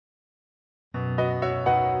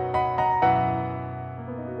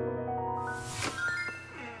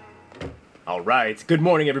Alright, good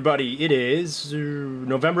morning everybody. It is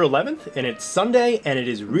November 11th, and it's Sunday, and it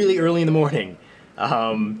is really early in the morning.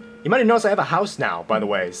 You might have noticed I have a house now, by the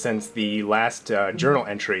way, since the last journal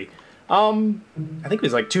entry. I think it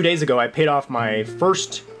was like 2 days ago I paid off my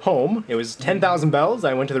first home. It was 10,000 bells.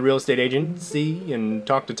 I went to the real estate agency and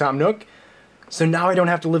talked to Tom Nook. So now I don't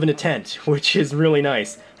have to live in a tent, which is really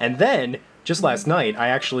nice. And then, just last night, I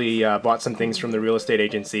actually bought some things from the real estate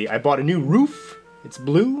agency. I bought a new roof. It's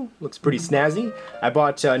blue, looks pretty snazzy. I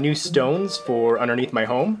bought new stones for underneath my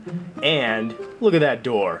home. And look at that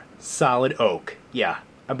door, solid oak. Yeah,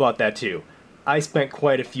 I bought that too. I spent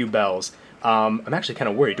quite a few bells. I'm actually kind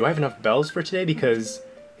of worried. Do I have enough bells for today? Because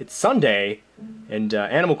it's Sunday, and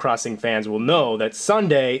Animal Crossing fans will know that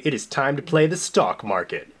Sunday it is time to play the stock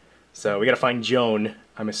market. So we gotta find Joan.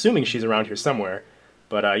 I'm assuming she's around here somewhere.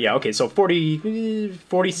 But yeah, okay, so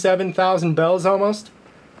 47,000 bells almost.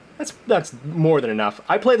 That's more than enough.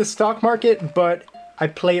 I play the stock market, but I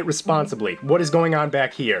play it responsibly. What is going on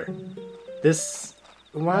back here? This...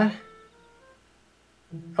 what?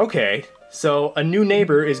 Okay, so a new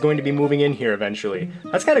neighbor is going to be moving in here eventually.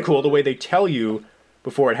 That's kind of cool, the way they tell you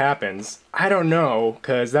before it happens. I don't know,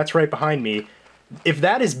 because that's right behind me. If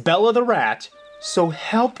that is Bella the rat, so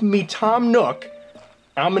help me Tom Nook,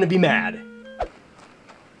 I'm gonna be mad.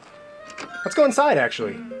 Let's go inside,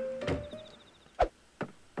 actually.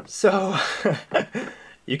 So,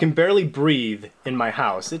 you can barely breathe in my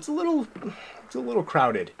house. It's a little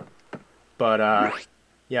crowded. But,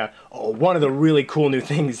 yeah. Oh, one of the really cool new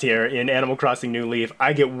things here in Animal Crossing New Leaf,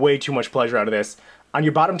 I get way too much pleasure out of this. On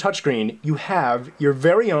your bottom touchscreen, you have your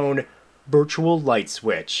very own virtual light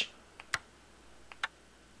switch.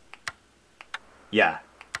 Yeah.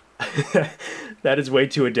 That is way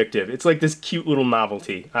too addictive. It's like this cute little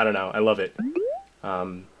novelty. I don't know, I love it.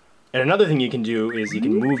 And another thing you can do is you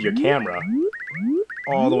can move your camera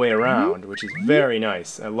all the way around, which is very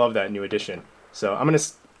nice. I love that new addition. So I'm gonna...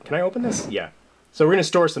 can I open this? Yeah. So we're gonna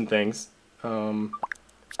store some things.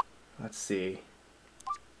 Let's see.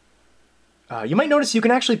 You might notice you can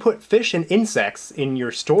actually put fish and insects in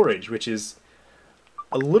your storage, which is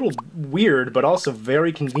a little weird, but also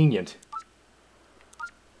very convenient.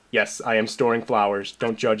 Yes, I am storing flowers.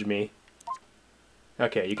 Don't judge me.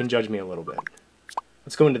 Okay, you can judge me a little bit.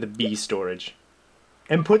 Let's go into the bee storage.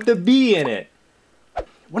 And put the bee in it!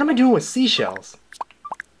 What am I doing with seashells?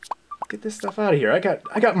 Get this stuff out of here.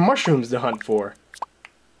 I got mushrooms to hunt for.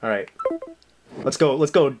 Alright. Let's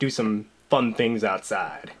go do some fun things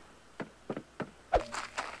outside.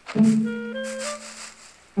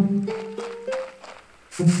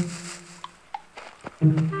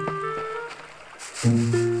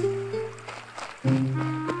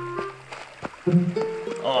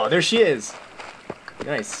 Oh, there she is!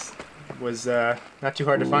 Nice. Was not too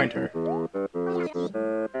hard to find her.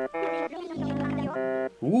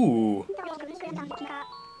 Ooh.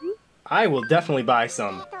 I will definitely buy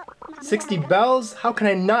some. 60 bells? How can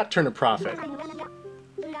I not turn a profit?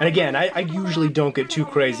 And again, I usually don't get too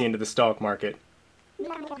crazy into the stock market.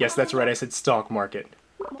 Yes, that's right, I said stock market.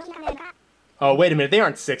 Oh, wait a minute, they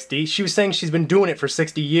aren't 60. She was saying she's been doing it for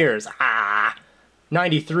 60 years. Ah!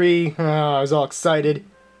 93. Oh, I was all excited.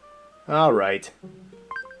 Alright.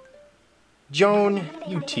 Joan,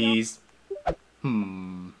 you tease.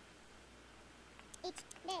 Oh,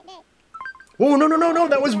 no,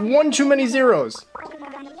 that was one too many zeros.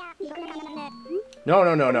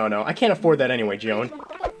 No, I can't afford that anyway, Joan.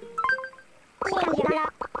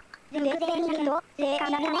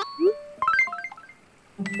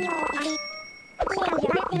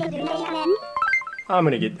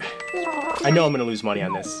 I know I'm gonna lose money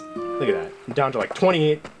on this. Look at that. I'm down to like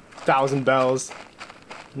 28,000 bells.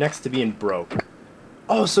 Next to being broke.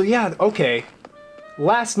 Oh, so yeah, okay.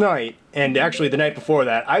 Last night, and actually the night before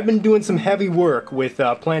that, I've been doing some heavy work with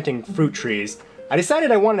planting fruit trees. I decided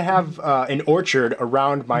I wanted to have an orchard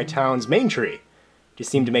around my town's main tree. Just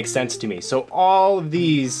seemed to make sense to me. So all of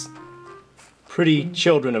these pretty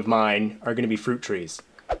children of mine are going to be fruit trees.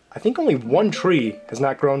 I think only one tree has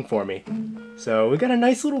not grown for me. So we got a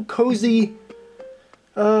nice little cozy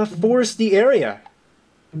foresty area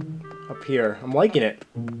up here. I'm liking it.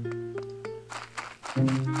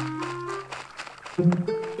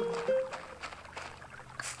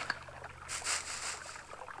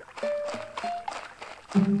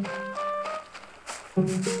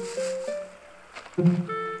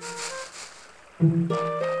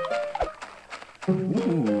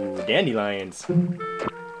 Ooh, dandelions.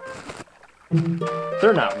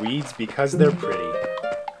 They're not weeds because they're pretty.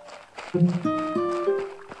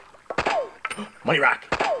 Money rock!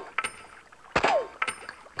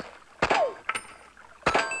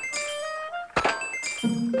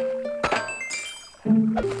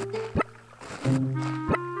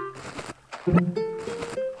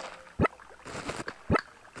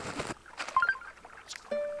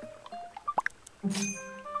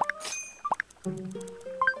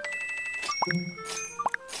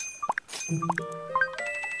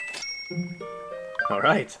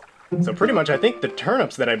 Alright, so pretty much I think the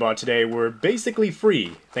turnips that I bought today were basically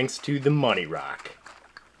free, thanks to the money rock.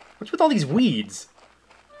 What's with all these weeds?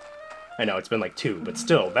 I know, it's been like 2, but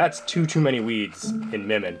still, that's too many weeds in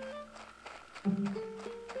Mimmin.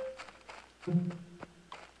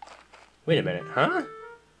 Wait a minute, huh?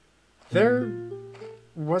 There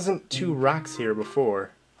wasn't 2 rocks here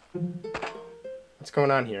before. What's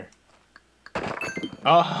going on here?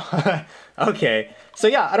 Oh, okay. So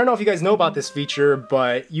yeah, I don't know if you guys know about this feature,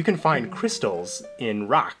 but you can find crystals in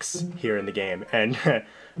rocks here in the game. And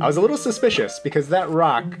I was a little suspicious because that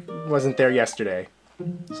rock wasn't there yesterday.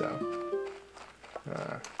 So,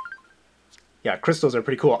 yeah, crystals are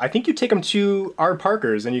pretty cool. I think you take them to R.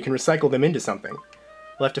 Parker's and you can recycle them into something.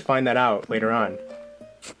 We'll have to find that out later on.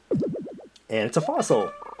 And it's a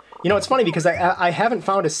fossil. You know, it's funny because I haven't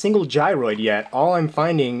found a single gyroid yet. All I'm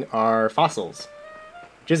finding are fossils.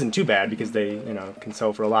 Which isn't too bad because they, you know, can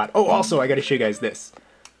sell for a lot. Oh, also, I gotta show you guys this.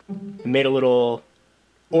 I made a little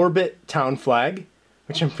orbit town flag,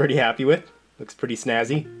 which I'm pretty happy with. Looks pretty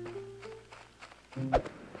snazzy.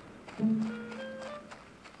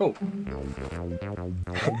 Oh.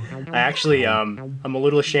 I actually, I'm a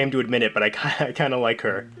little ashamed to admit it, but I kind of like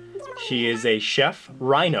her. She is a chef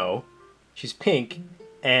rhino. She's pink,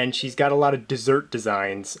 and she's got a lot of dessert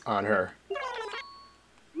designs on her.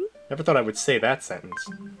 Never thought I would say that sentence.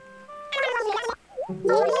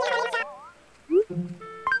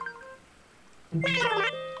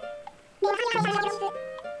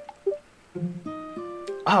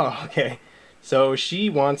 Oh, okay. So she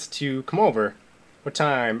wants to come over. What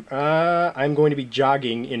time? I'm going to be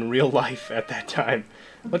jogging in real life at that time.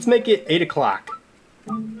 Let's make it 8 o'clock.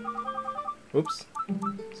 Oops.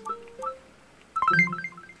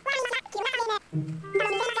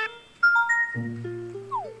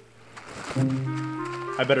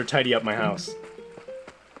 I better tidy up my house.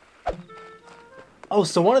 Oh,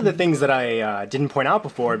 so one of the things that I didn't point out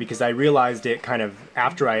before, because I realized it kind of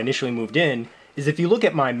after I initially moved in, is if you look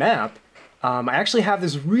at my map, I actually have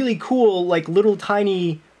this really cool, like, little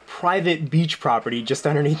tiny private beach property just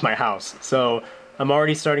underneath my house. So I'm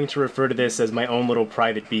already starting to refer to this as my own little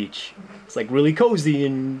private beach. It's like really cozy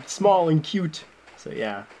and small and cute. So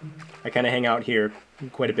yeah, I kind of hang out here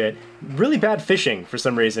quite a bit. Really bad fishing for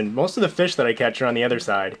some reason. Most of the fish that I catch are on the other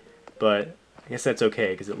side, but I guess that's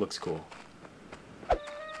okay because it looks cool.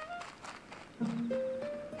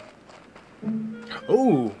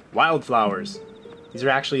 Oh, wildflowers. These are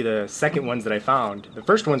actually the second ones that I found. The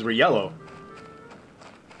first ones were yellow.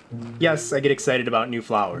 Yes, I get excited about new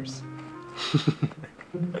flowers.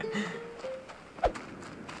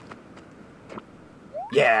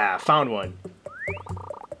 Yeah, found one.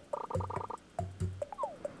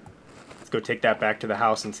 Let's go take that back to the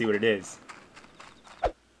house and see what it is.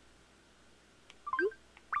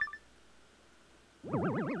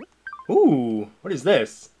 Ooh, what is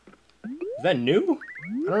this? Is that new?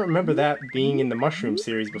 I don't remember that being in the mushroom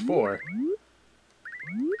series before.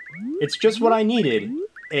 It's just what I needed.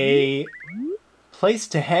 A place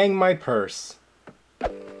to hang my purse.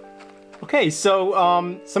 Okay,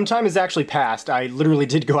 so some time has actually passed. I literally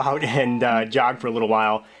did go out and jog for a little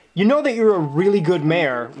while. You know that you're a really good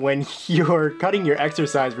mayor when you're cutting your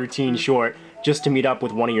exercise routine short just to meet up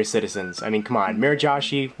with one of your citizens. I mean, come on, Mayor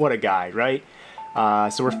Joshi, what a guy, right?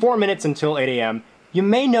 So we're 4 minutes until 8 a.m. You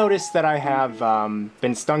may notice that I have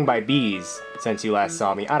been stung by bees since you last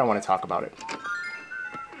saw me. I don't want to talk about it.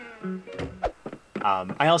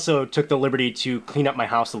 I also took the liberty to clean up my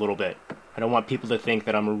house a little bit. I don't want people to think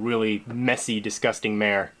that I'm a really messy, disgusting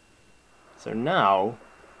mayor. So now,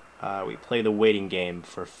 we play the waiting game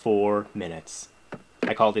for 4 minutes.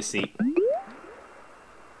 I call this seat.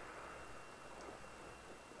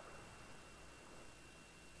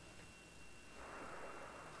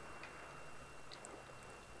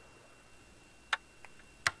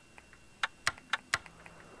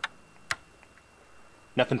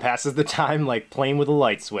 Nothing passes the time like playing with a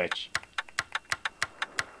light switch.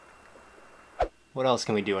 What else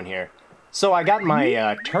can we do in here? So I got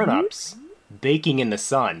my turnips baking in the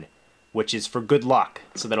sun, which is for good luck,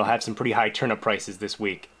 so that I'll have some pretty high turnip prices this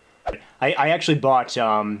week. I actually bought,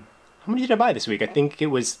 how many did I buy this week? I think it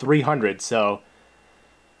was 300, so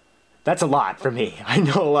that's a lot for me. I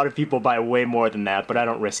know a lot of people buy way more than that, but I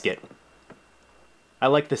don't risk it. I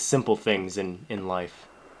like the simple things in life.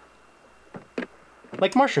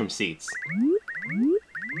 Like mushroom seeds.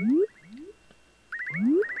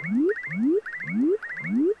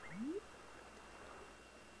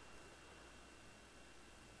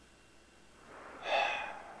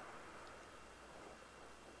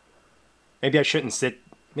 Maybe I shouldn't sit.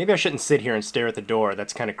 Maybe I shouldn't sit here and stare at the door.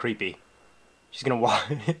 That's kind of creepy. She's gonna walk.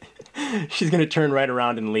 She's gonna turn right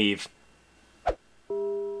around and leave.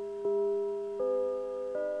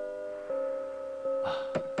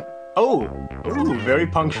 Oh, ooh, very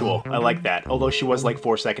punctual. I like that. Although she was like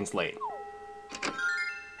 4 seconds late.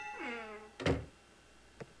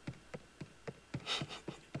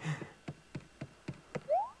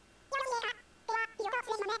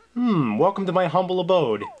 Welcome to my humble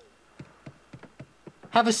abode.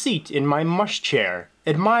 Have a seat in my mush chair.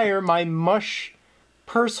 Admire my mush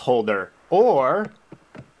purse holder. Or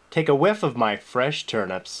take a whiff of my fresh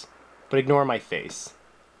turnips. But ignore my face.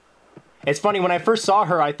 It's funny, when I first saw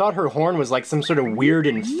her, I thought her horn was like some sort of weird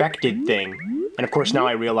infected thing. And of course now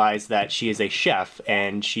I realize that she is a chef,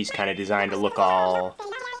 and she's kind of designed to look all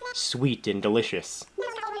sweet and delicious.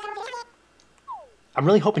 I'm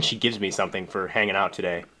really hoping she gives me something for hanging out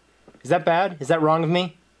today. Is that bad? Is that wrong of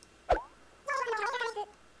me?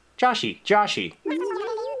 Joshy.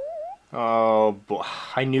 Oh boy,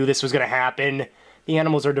 I knew this was gonna happen. The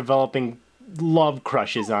animals are developing love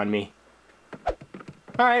crushes on me.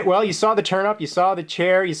 Alright, well, you saw the turnip, you saw the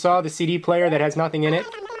chair, you saw the CD player that has nothing in it.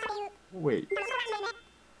 Wait.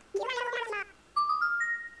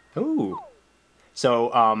 Ooh. So,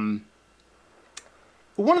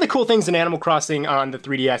 one of the cool things in Animal Crossing on the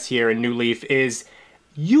 3DS here in New Leaf is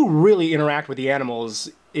you really interact with the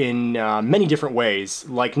animals in many different ways,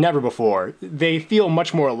 like never before. They feel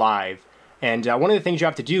much more alive. And one of the things you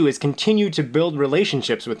have to do is continue to build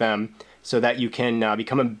relationships with them so that you can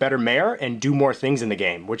become a better mayor and do more things in the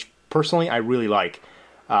game, which personally I really like.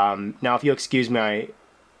 Now, if you'll excuse me, I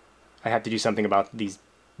have to do something about these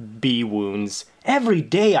bee wounds. Every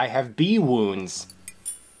day I have bee wounds.